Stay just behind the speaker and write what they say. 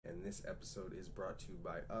this episode is brought to you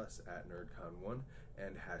by us at NerdCon1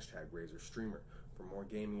 and hashtag RazorStreamer. For more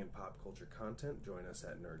gaming and pop culture content, join us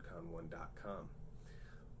at nerdcon1.com.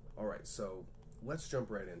 Alright, so let's jump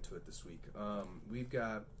right into it this week. We've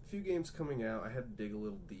got a few games coming out. I had to dig a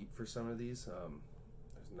little deep for some of these.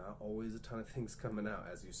 There's not always a ton of things coming out,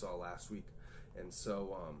 as you saw last week. And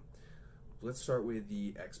so let's start with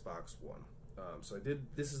the Xbox One.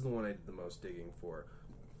 This is the one I did the most digging for.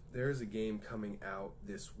 There's a game coming out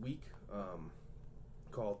this week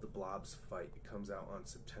called The Blob's Fight. It comes out on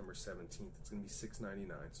September 17th. It's going to be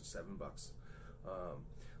 $6.99, so $7.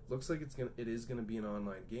 Looks like it is going to be an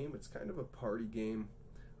online game. It's kind of a party game.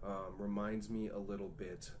 Reminds me a little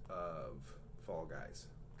bit of Fall Guys.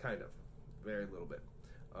 Kind of. Very little bit.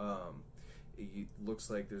 It looks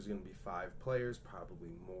like there's going to be 5 players,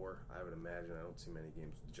 probably more. I would imagine. I don't see many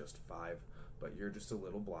games with just 5. But you're just a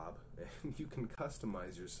little blob, and you can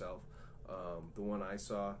customize yourself. The one I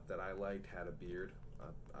saw that I liked had a beard.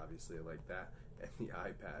 Obviously, I like that. And the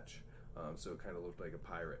eye patch. So it kind of looked like a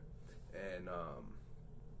pirate. And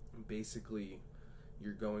basically,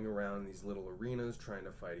 you're going around these little arenas trying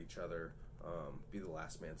to fight each other, be the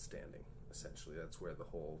last man standing. Essentially, that's where the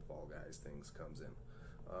whole Fall Guys things comes in.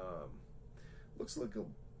 Looks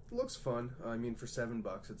fun. I mean, for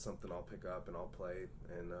 $7, it's something I'll pick up and I'll play,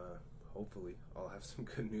 and hopefully I'll have some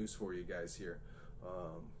good news for you guys here.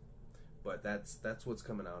 But that's what's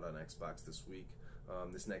coming out on Xbox this week.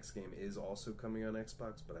 This next game is also coming on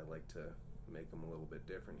Xbox, but I like to make them a little bit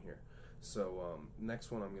different here. So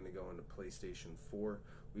next one, I'm going to go into PlayStation 4.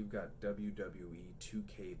 We've got WWE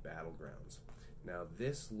 2K Battlegrounds. Now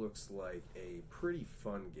this looks like a pretty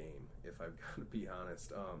fun game, if I've got to be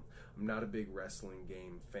honest. I'm not a big wrestling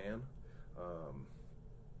game fan.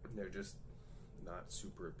 They're just not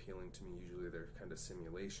super appealing to me. Usually they're kind of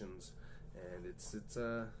simulations, and it's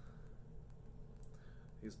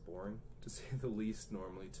boring, to say the least,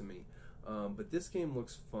 normally to me. But this game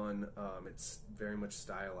looks fun. It's very much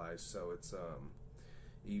stylized, so it's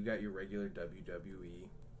you got your regular WWE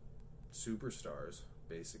superstars,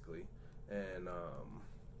 basically, and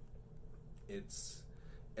it's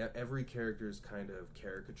every character is kind of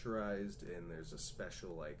caricaturized, and there's a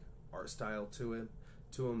special like art style to them.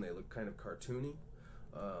 They look kind of cartoony,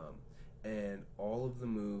 and all of the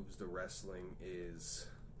moves, the wrestling is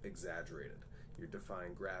exaggerated. You're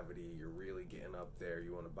defying gravity, you're really getting up there,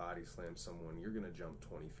 you want to body slam someone, you're going to jump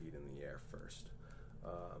 20 feet in the air first.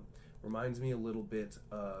 Reminds me a little bit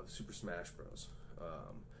of Super Smash Bros.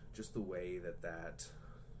 Just the way that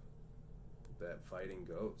fighting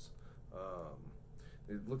goes.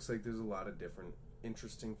 It looks like there's a lot of different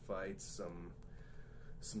interesting fights,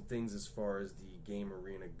 some things as far as the game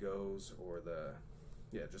arena goes, or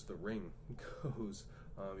just the ring goes.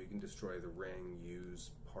 You can destroy the ring,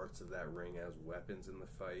 use parts of that ring as weapons in the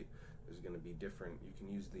fight. There's going to be different. You can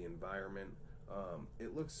use the environment.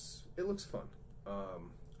 It looks fun.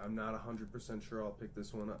 I'm not 100% sure I'll pick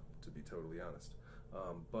this one up, to be totally honest.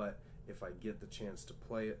 But if I get the chance to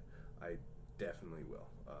play it, I definitely will.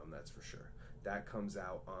 That's for sure. That comes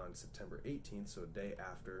out on September 18th, so a day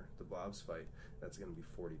after the Blob's Fight. That's going to be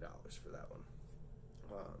 $40 for that one.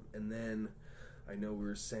 And then I know we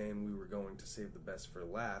were saying we were going to save the best for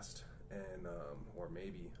last, and or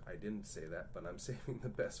maybe I didn't say that, but I'm saving the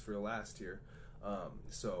best for last here.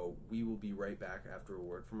 So we will be right back after a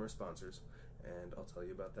word from our sponsors, and I'll tell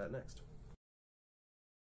you about that next.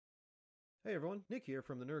 Hey everyone, Nick here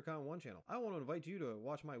from the NerdCon 1 channel. I want to invite you to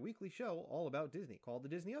watch my weekly show all about Disney called The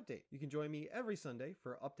Disney Update. You can join me every Sunday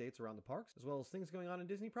for updates around the parks, as well as things going on in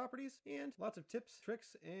Disney properties, and lots of tips,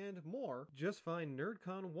 tricks, and more. Just find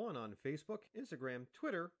NerdCon 1 on Facebook, Instagram,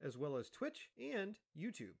 Twitter, as well as Twitch and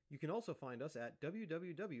YouTube. You can also find us at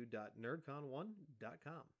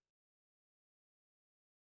www.nerdcon1.com.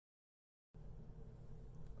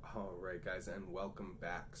 Alright guys, and welcome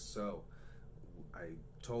back. So, I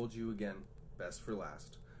told you again, best for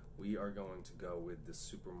last. We are going to go with the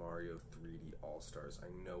Super Mario 3D All-Stars. I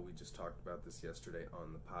know we just talked about this yesterday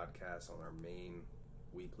on the podcast, on our main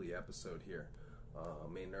weekly episode here,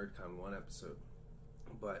 main NerdCon 1 episode.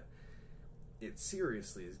 But it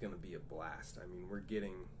seriously is going to be a blast. I mean, we're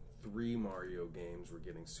getting 3 Mario games. We're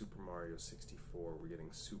getting Super Mario 64, we're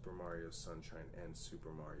getting Super Mario Sunshine, and Super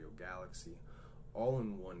Mario Galaxy, all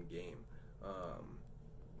in one game.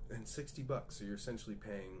 And $60, so you're essentially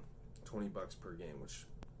paying $20 per game, which,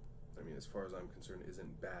 I mean, as far as I'm concerned,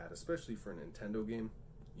 isn't bad, especially for a Nintendo game.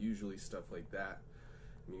 Usually stuff like that,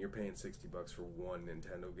 I mean, you're paying $60 for one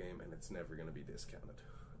Nintendo game, and it's never going to be discounted.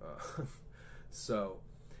 So,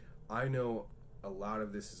 I know a lot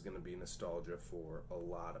of this is going to be nostalgia for a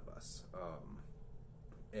lot of us.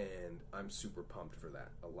 and I'm super pumped for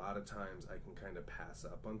that. A lot of times I can kind of pass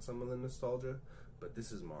up on some of the nostalgia, but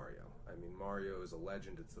this is Mario. I mean, Mario is a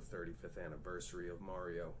legend. It's the 35th anniversary of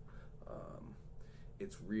Mario.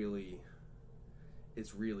 It's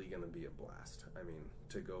really going to be a blast. I mean,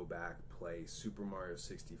 to go back, play Super Mario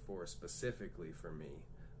 64 specifically for me,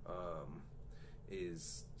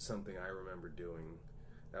 is something I remember doing.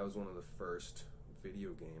 That was one of the first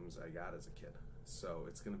video games I got as a kid. So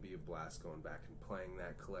it's going to be a blast going back and playing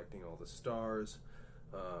that, collecting all the stars.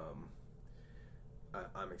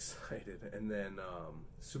 I'm excited. And then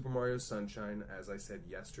Super Mario Sunshine, as I said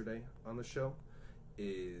yesterday on the show,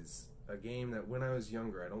 is a game that when I was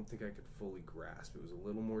younger I don't think I could fully grasp. It was a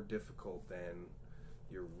little more difficult than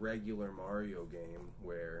your regular Mario game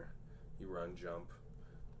where you run, jump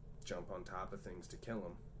on top of things to kill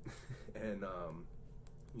them. And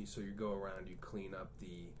so you go around, you clean up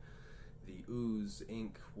the ooze,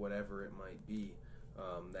 ink, whatever it might be,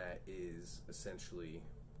 that is essentially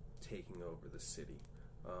taking over the city.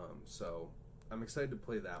 So I'm excited to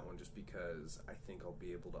play that one just because I think I'll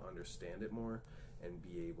be able to understand it more and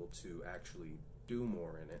be able to actually do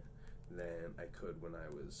more in it than I could when I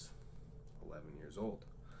was 11 years old.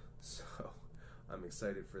 So I'm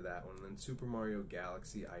excited for that one. And then Super Mario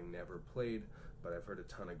Galaxy I never played, but I've heard a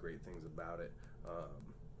ton of great things about it.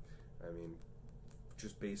 I mean,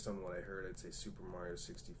 just based on what I heard, I'd say Super Mario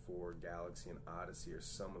 64, Galaxy, and Odyssey are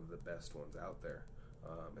some of the best ones out there.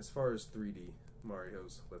 As far as 3D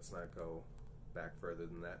Marios, let's not go back further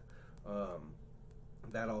than that.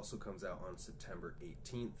 That also comes out on September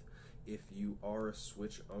 18th. If you are a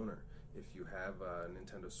Switch owner, if you have a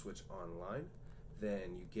Nintendo Switch Online,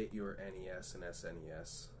 then you get your NES and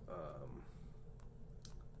SNES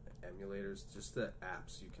emulators, just the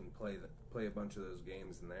apps. You can play a bunch of those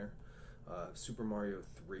games in there. Super Mario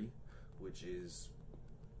 3, which is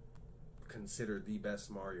considered the best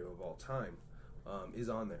Mario of all time, is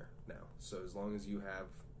on there now. So as long as you have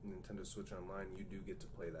Nintendo Switch Online, you do get to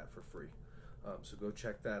play that for free. So go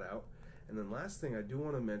check that out. And then last thing, I do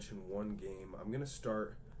want to mention one game. I'm going to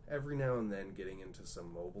start every now and then getting into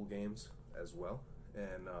some mobile games as well.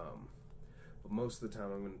 And but most of the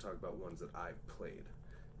time I'm going to talk about ones that I've played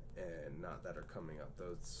and not that are coming up.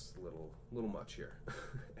 Though it's a little much here.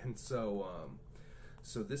 And so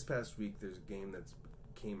so this past week there's a game that's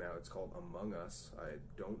came out. It's called Among Us. I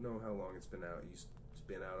don't know how long it's been out. It's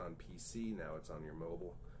been out on PC. Now it's on your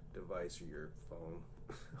mobile device or your phone.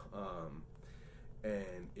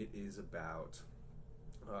 And it is about,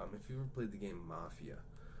 if you've ever played the game Mafia,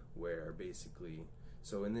 where basically,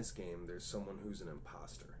 so in this game, there's someone who's an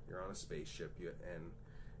imposter. You're on a spaceship, and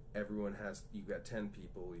everyone you've got 10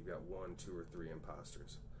 people, you've got 1, 2, or 3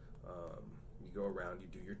 imposters. You go around, you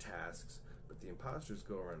do your tasks, but the imposters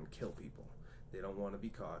go around and kill people. They don't want to be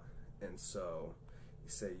caught, and so you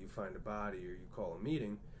say you find a body or you call a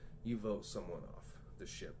meeting, you vote someone off the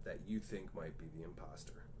ship that you think might be the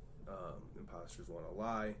imposter. Imposters want to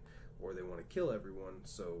lie, or they want to kill everyone,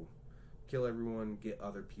 so kill everyone, get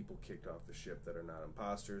other people kicked off the ship that are not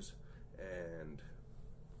imposters, and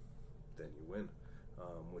then you win,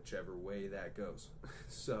 whichever way that goes.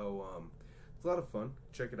 So it's a lot of fun.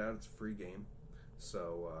 Check it out. It's a free game,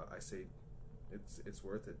 so I say it's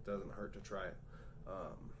worth it. Doesn't hurt to try it.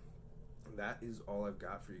 That is all I've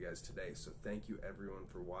got for you guys today. So thank you everyone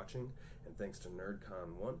for watching, and thanks to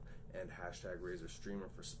NerdCon1 and #RazorStreamer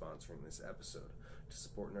for sponsoring this episode. To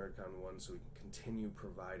support NerdCon1 so we can continue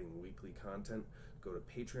providing weekly content, go to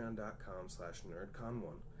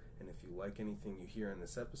patreon.com/nerdcon1. And if you like anything you hear in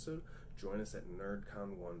this episode, join us at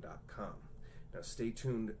nerdcon1.com. Now stay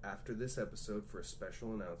tuned after this episode for a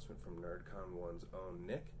special announcement from NerdCon1's own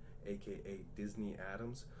Nick, aka Disney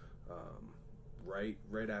Adams. Right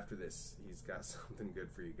after this, he's got something good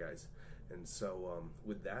for you guys. And so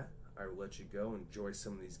with that, I will let you go. Enjoy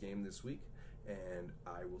some of these games this week, and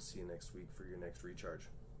I will see you next week for your next recharge.